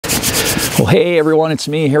Well, hey everyone, it's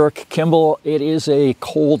me, Eric Kimball. It is a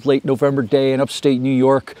cold late November day in upstate New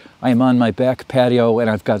York. I am on my back patio and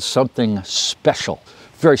I've got something special,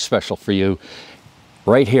 very special for you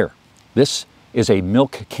right here. This is a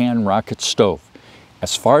milk can rocket stove.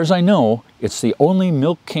 As far as I know, it's the only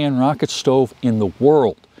milk can rocket stove in the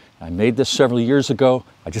world. I made this several years ago.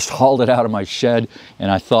 I just hauled it out of my shed and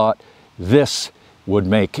I thought this would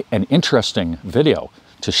make an interesting video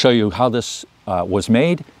to show you how this was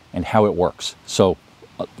made and how it works. So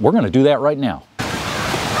we're going to do that right now.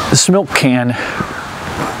 This milk can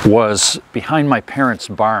was behind my parents'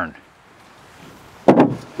 barn.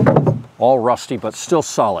 All rusty, but still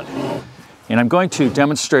solid. And I'm going to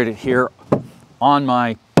demonstrate it here on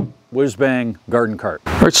my whiz-bang garden cart.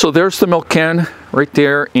 All right, so there's the milk can right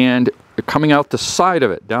there, and coming out the side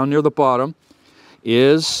of it, down near the bottom,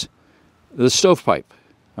 is the stovepipe.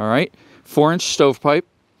 All right, 4-inch stovepipe,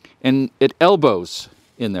 and it elbows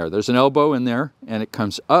in there. There's an elbow in there, and it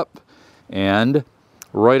comes up and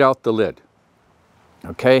right out the lid.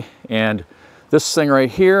 Okay, and this thing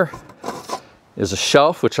right here is a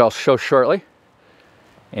shelf, which I'll show shortly.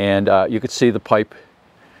 And you can see the pipe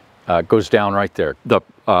goes down right there. The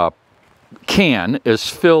can is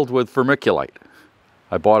filled with vermiculite.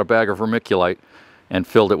 I bought a bag of vermiculite and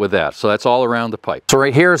filled it with that. So that's all around the pipe. So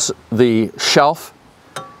right here's the shelf,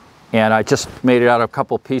 and I just made it out of a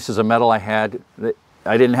couple pieces of metal I had.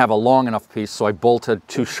 I didn't have a long enough piece, so I bolted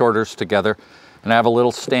 2 shorters together. And I have a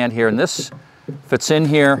little stand here, and this fits in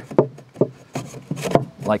here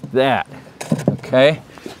like that, okay?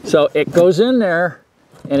 So it goes in there,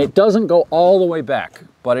 and it doesn't go all the way back,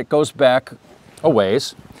 but it goes back a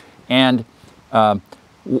ways. And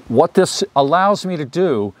what this allows me to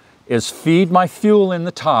do is feed my fuel in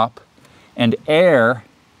the top, and air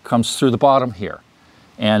comes through the bottom here.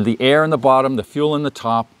 And the air in the bottom, the fuel in the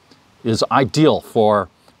top, is ideal for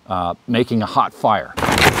making a hot fire.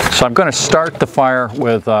 So I'm going to start the fire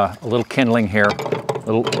with a little kindling here,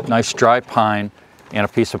 a little nice dry pine and a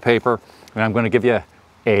piece of paper. And I'm going to give you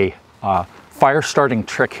a fire starting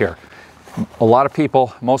trick here. A lot of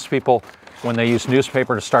people, most people, when they use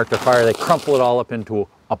newspaper to start their fire, they crumple it all up into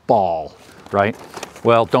a ball, right?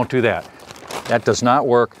 Well, don't do that. That does not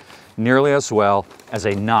work nearly as well as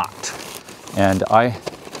a knot. And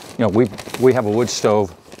we have a wood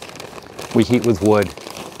stove. We heat with wood.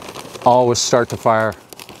 Always start the fire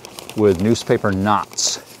with newspaper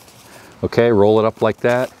knots. Okay, roll it up like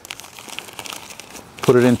that.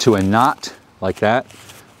 Put it into a knot like that.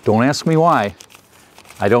 Don't ask me why.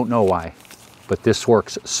 I don't know why. But this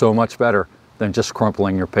works so much better than just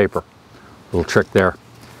crumpling your paper. Little trick there.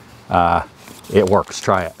 It works,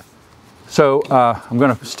 try it. So I'm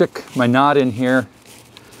gonna stick my knot in here,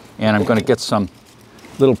 and I'm gonna get some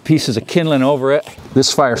little pieces of kindling over it.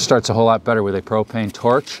 This fire starts a whole lot better with a propane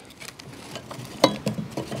torch,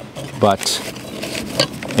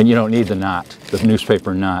 and you don't need the knot, the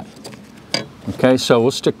newspaper knot. Okay, so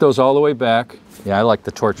we'll stick those all the way back. Yeah, I like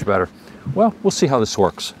the torch better. Well, we'll see how this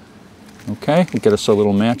works. Okay, we'll get us a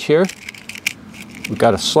little match here. We've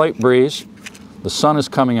got a slight breeze. The sun is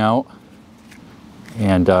coming out,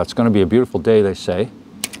 and it's going to be a beautiful day, they say.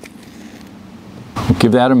 We'll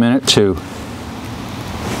give that a minute to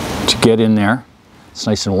get in there. It's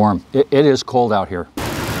nice and warm. It is cold out here.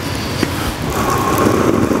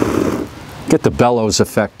 Get the bellows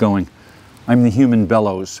effect going. I'm the human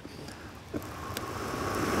bellows.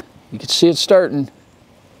 You can see it starting.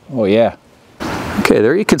 Oh yeah. Okay,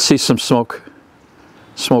 there you can see some smoke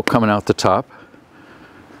coming out the top.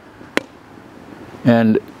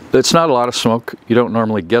 And it's not a lot of smoke. You don't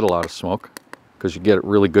normally get a lot of smoke because you get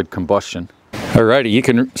really good combustion. Alrighty, you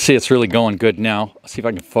can see it's really going good now. Let's see if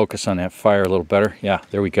I can focus on that fire a little better. Yeah,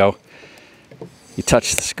 there we go. You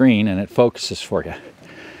touch the screen and it focuses for you.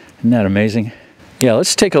 Isn't that amazing? Yeah,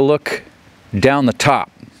 let's take a look down the top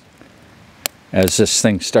as this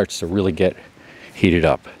thing starts to really get heated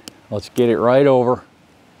up. Let's get it right over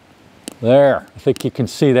there. I think you can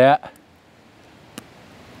see that.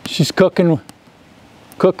 She's cooking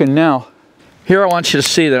now. Here I want you to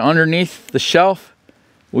see that underneath the shelf,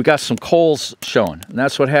 we got some coals showing, and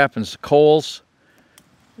that's what happens. The coals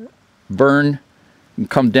burn and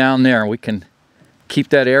come down there. We can keep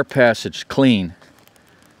that air passage clean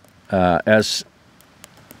as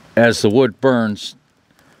the wood burns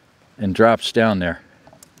and drops down there.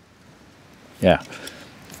 Yeah.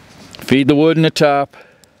 Feed the wood in the top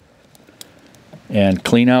and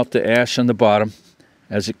clean out the ash on the bottom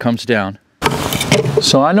as it comes down.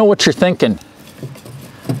 So I know what you're thinking.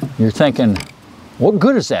 You're thinking, what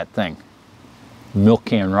good is that thing? Milk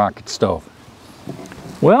can rocket stove.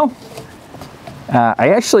 Well, I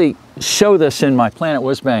actually show this in my Planet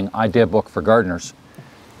Whiz Bang idea book for gardeners,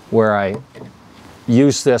 where I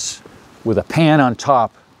use this with a pan on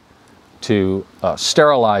top to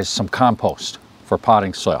sterilize some compost for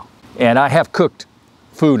potting soil. And I have cooked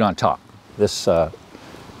food on top. This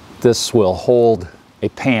will hold a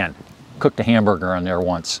pan. Cooked a hamburger on there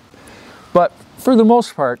once. But for the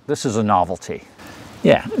most part, this is a novelty.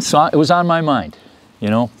 Yeah, it was on my mind, you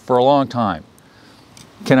know, for a long time.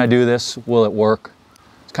 Can I do this? Will it work?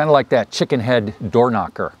 It's kind of like that chicken head door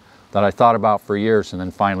knocker that I thought about for years and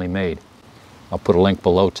then finally made. I'll put a link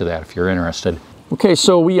below to that if you're interested. Okay,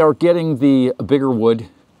 so we are getting the bigger wood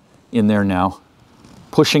in there now,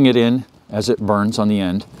 pushing it in as it burns on the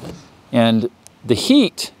end. And the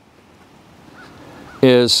heat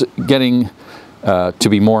is getting to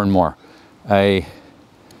be more and more. I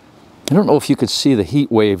don't know if you could see the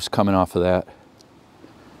heat waves coming off of that.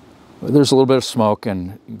 There's a little bit of smoke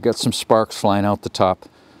and you got some sparks flying out the top.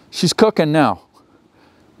 She's cooking now.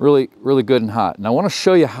 Really, really good and hot. And I want to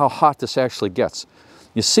show you how hot this actually gets.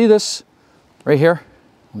 You see this right here?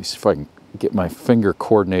 Let me see if I can get my finger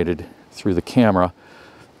coordinated through the camera.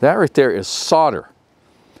 That right there is solder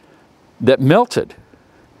that melted.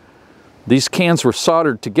 These cans were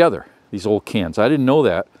soldered together, these old cans. I didn't know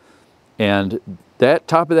that. And that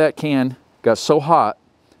top of that can got so hot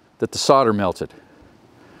that the solder melted.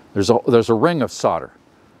 There's a ring of solder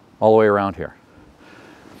all the way around here.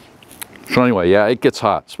 So anyway, yeah, it gets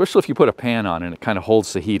hot, especially if you put a pan on and it kind of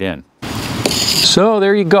holds the heat in. So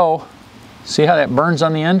there you go. See how that burns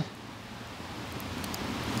on the end?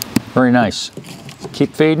 Very nice.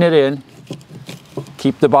 Keep feeding it in.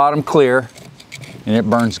 Keep the bottom clear, and it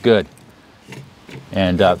burns good.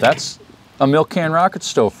 And that's a milk can rocket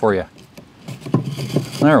stove for you.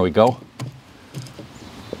 There we go.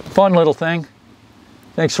 Fun little thing.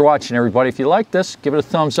 Thanks for watching, everybody. If you like this, give it a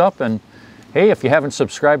thumbs up, and hey, if you haven't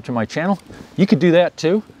subscribed to my channel, you could do that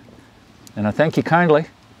too. And I thank you kindly.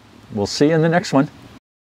 We'll see you in the next one.